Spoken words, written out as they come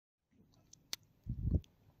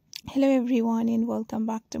Hello everyone and welcome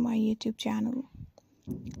back to my YouTube channel.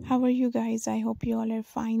 How are you guys? I hope you all are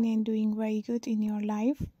fine and doing very good in your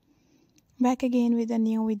life. Back again with a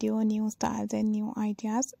new video, new styles and new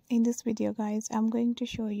ideas. In this video guys, I'm going to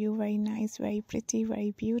show you very nice, very pretty,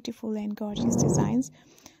 very beautiful and gorgeous designs.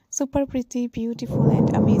 Super pretty, beautiful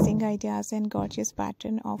and amazing ideas and gorgeous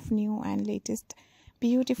pattern of new and latest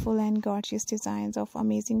beautiful and gorgeous designs of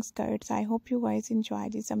amazing skirts. I hope you guys enjoy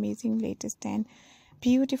this amazing latest and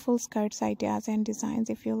beautiful skirts ideas and designs.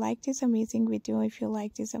 If you like this amazing video, if you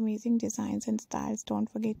like these amazing designs and styles, don't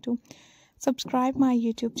forget to subscribe my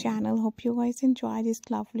YouTube channel. Hope you guys enjoy this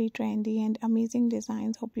lovely, trendy and amazing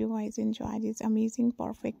designs. Hope you guys enjoy these amazing,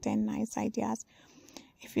 perfect and nice ideas.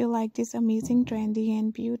 If you like these amazing, trendy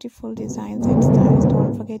and beautiful designs and styles,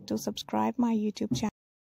 don't forget to subscribe my YouTube channel.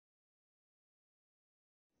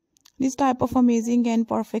 This type of amazing and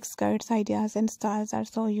perfect skirts ideas and styles are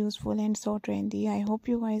so useful and so trendy. I hope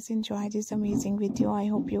you guys enjoy this amazing video. I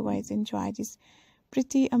hope you guys enjoy this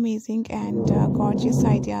pretty amazing and gorgeous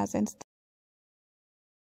ideas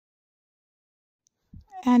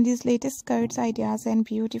and these latest skirts ideas and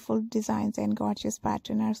beautiful designs and gorgeous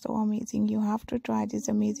pattern are so amazing. You have to try these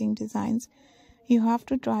amazing designs. You have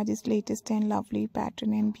to try this latest and lovely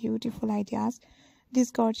pattern and beautiful ideas.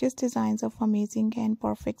 These gorgeous designs of amazing and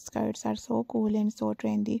perfect skirts are so cool and so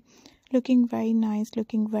trendy, looking very nice,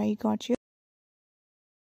 looking very gorgeous.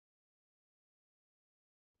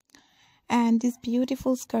 And these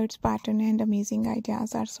beautiful skirts pattern and amazing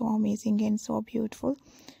ideas are so amazing and so beautiful.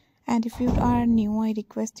 And if you are new, I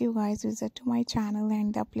request you guys visit to my channel,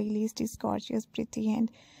 and the playlist is gorgeous, pretty and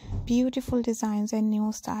beautiful designs and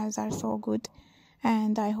new styles are so good.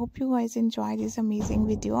 And I hope you guys enjoy this amazing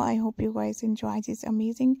video. I hope you guys enjoy this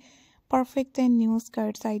amazing, perfect and new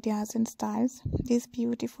skirts ideas and styles. These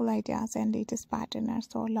beautiful ideas and latest pattern are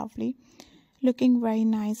so lovely, looking very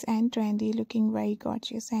nice and trendy, looking very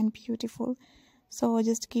gorgeous and beautiful. So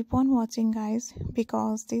just keep on watching guys,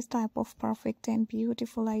 because this type of perfect and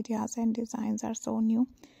beautiful ideas and designs are so new.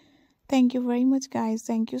 Thank you very much guys.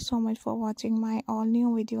 Thank you so much for watching my all new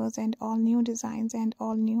videos and all new designs and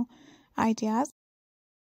all new ideas.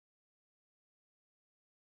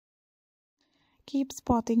 Keep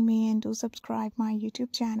spotting me and do subscribe my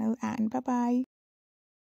YouTube channel, and bye bye.